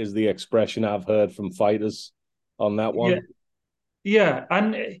guard is the expression I've heard from fighters on that one. Yeah,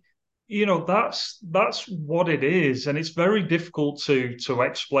 and that's what it is, and it's very difficult to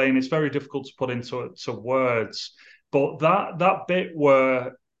explain. It's very difficult to put into words. But that bit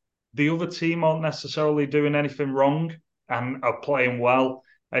where the other team aren't necessarily doing anything wrong and are playing well,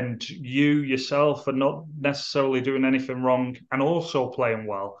 and you yourself are not necessarily doing anything wrong and also playing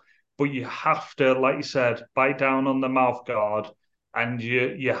well, but you have to, like you said, bite down on the mouth guard, and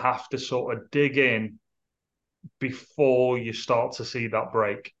you have to sort of dig in before you start to see that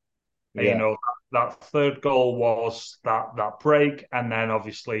break. And, Yeah, that third goal was that break, and then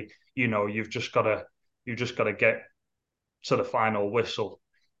obviously you've just got to get to the final whistle.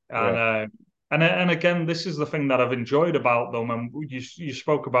 yeah. And again, this is the thing that I've enjoyed about them. And you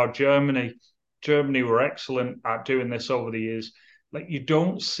spoke about Germany. Germany were excellent at doing this over the years. Like, you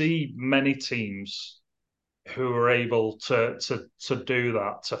don't see many teams who are able to do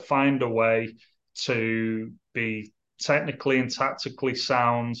that, to find a way to be technically and tactically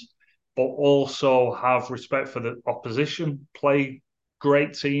sound, but also have respect for the opposition, play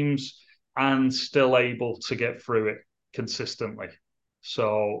great teams, and still able to get through it consistently.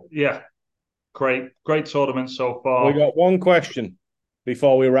 So yeah, great tournament so We far. got one question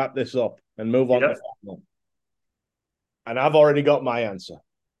before we wrap this up and move on to Yep. the final. And I've already got my answer.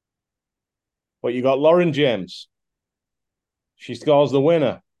 But you got Lauren James. She scores the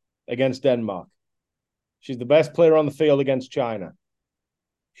winner against Denmark. She's the best player on the field against China.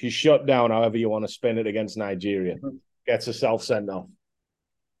 She's shut down, however you want to spin it, against Nigeria. Gets herself sent off.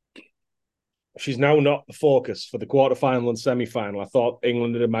 She's now not the focus for the quarterfinal and semi-final. I thought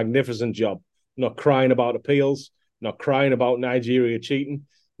England did a magnificent job. Not crying about appeals, not crying about Nigeria cheating,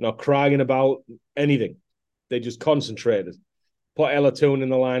 not crying about anything. They just concentrated. Put Ella Toone in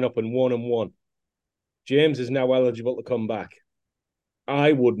the lineup and won. James is now eligible to come back.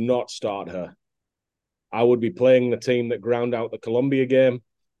 I would not start her. I would be playing the team that ground out the Colombia game.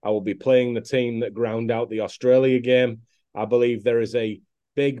 I will be playing the team that ground out the Australia game. I believe there is a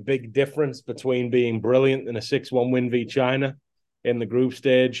big difference between being brilliant in a 6-1 win v China in the group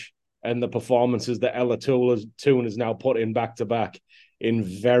stage and the performances that Ella Toone has now put in back-to-back in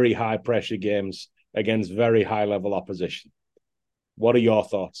very high-pressure games against very high-level opposition. What are your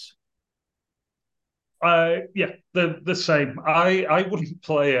thoughts? Yeah, the same. I wouldn't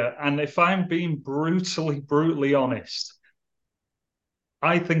play her, and if I'm being brutally honest,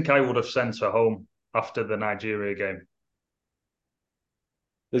 I think I would have sent her home after the Nigeria game.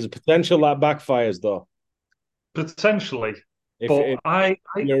 There's a potential that backfires, though. Potentially, If but I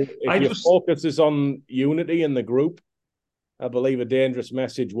your just focus is on unity in the group, I believe a dangerous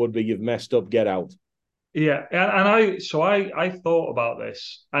message would be you've messed up, get out. yeah, and I thought about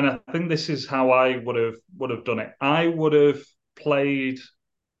this, and I think this is how I would have done it. I would have played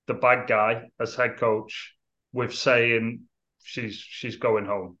the bad guy as head coach with saying she's going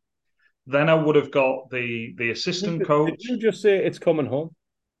home. Then I would have got the assistant Did coach. you just say it's coming home?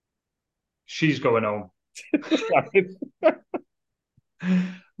 She's going home.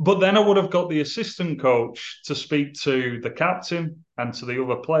 But then I would have got the assistant coach to speak to the captain and to the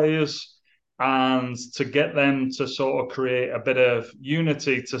other players and to get them to sort of create a bit of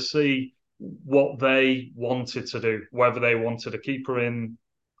unity to see what they wanted to do, whether they wanted to keep her in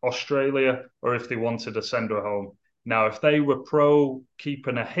Australia or if they wanted to send her home. Now, if they were pro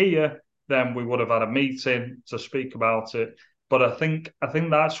keeping her here, then we would have had a meeting to speak about it. But I think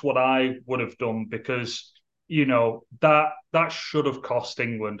that's what I would have done because that should have cost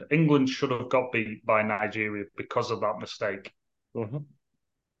England. England should have got beat by Nigeria because of that mistake. Mm-hmm.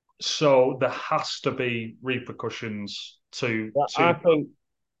 So there has to be repercussions to. Well,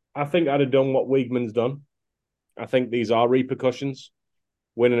 I think I'd have done what Wiegman's done. I think these are repercussions.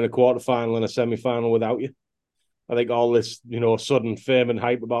 Winning a quarterfinal and a semi-final without you. I think all this, sudden fame and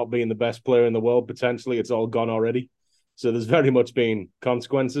hype about being the best player in the world, potentially, it's all gone already. So there's very much been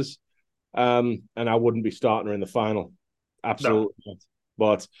consequences. And I wouldn't be starting her in the final. Absolutely not.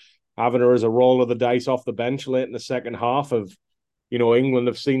 But having her as a roll of the dice off the bench late in the second half of, England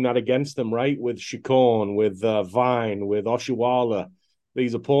have seen that against them, right? With Shaun, with Vine, with Oshiwala.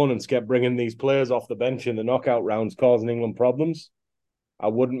 These opponents kept bringing these players off the bench in the knockout rounds, causing England problems. I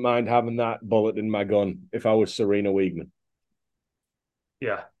wouldn't mind having that bullet in my gun if I was Serena Wiegman.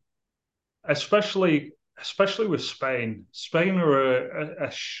 Yeah, especially with Spain. Spain are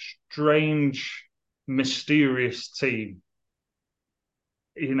a strange, mysterious team.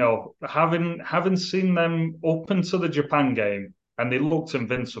 Having seen them up into the Japan game, and they looked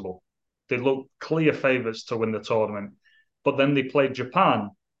invincible. They looked clear favourites to win the tournament. But then they played Japan,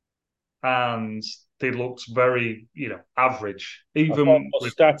 and they looked very, average. Even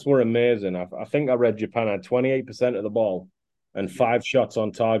the stats were amazing. I think I read Japan had 28% of the ball and 5 shots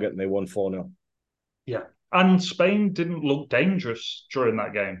on target, and they won 4-0. Yeah. And Spain didn't look dangerous during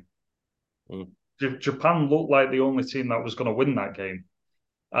that game. Japan looked like the only team that was going to win that game.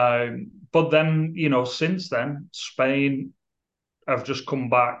 But then, since then, Spain have just come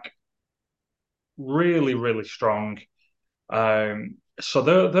back really, really strong. So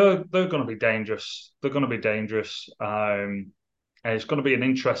they're going to be dangerous. They're going to be dangerous. And it's going to be an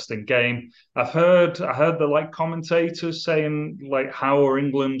interesting game. I heard the commentators saying how are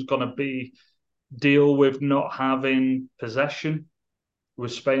England going to deal with not having possession,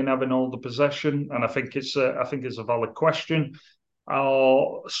 with Spain having all the possession, and I think it's a valid question.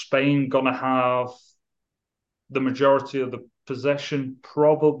 Are Spain going to have the majority of the possession?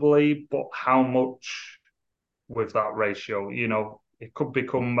 Probably, but how much with that ratio? It could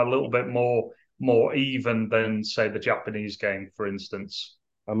become a little bit more even than, say, the Japanese game, for instance.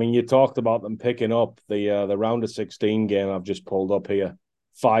 I mean, you talked about them picking up the round of 16 game I've just pulled up here.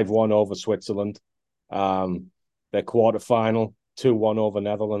 5-1 over Switzerland. Their quarterfinal, 2-1 over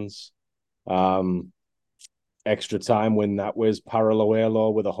Netherlands. Extra time win that was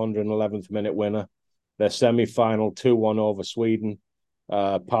Paralluelo with a 111th minute winner. Their semi-final, 2-1 over Sweden.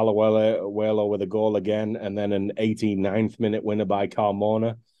 Paralluelo with a goal again, and then an 89th minute winner by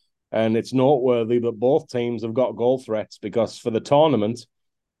Carmona. And it's noteworthy that both teams have got goal threats because for the tournament,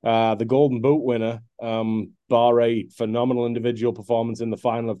 the Golden Boot winner, bar a phenomenal individual performance in the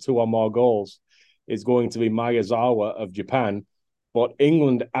final of 2 or more goals, is going to be Miyazawa of Japan. But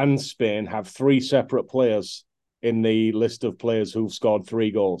England and Spain have 3 separate players in the list of players who've scored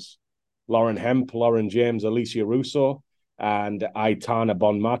 3 goals. Lauren Hemp, Lauren James, Alessia Russo, and Aitana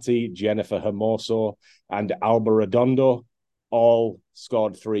Bonmati, Jennifer Hermoso, and Alba Redondo all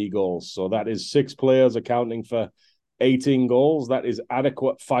scored 3 goals. So that is 6 players accounting for 18 goals. That is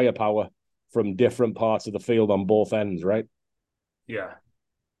adequate firepower from different parts of the field on both ends, right? Yeah.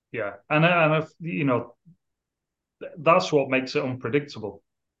 And that's what makes it unpredictable.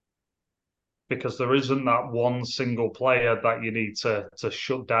 Because there isn't that one single player that you need to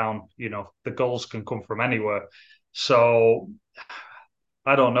shut down. The goals can come from anywhere. So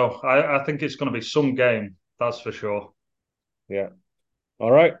I don't know. I think it's going to be some game, that's for sure. Yeah.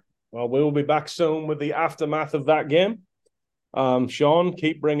 All right. Well, we will be back soon with the aftermath of that game. Shaun,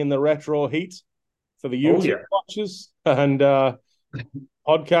 keep bringing the retro heat for the YouTube watchers and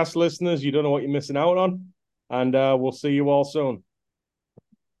podcast listeners. You don't know what you're missing out on. And we'll see you all soon.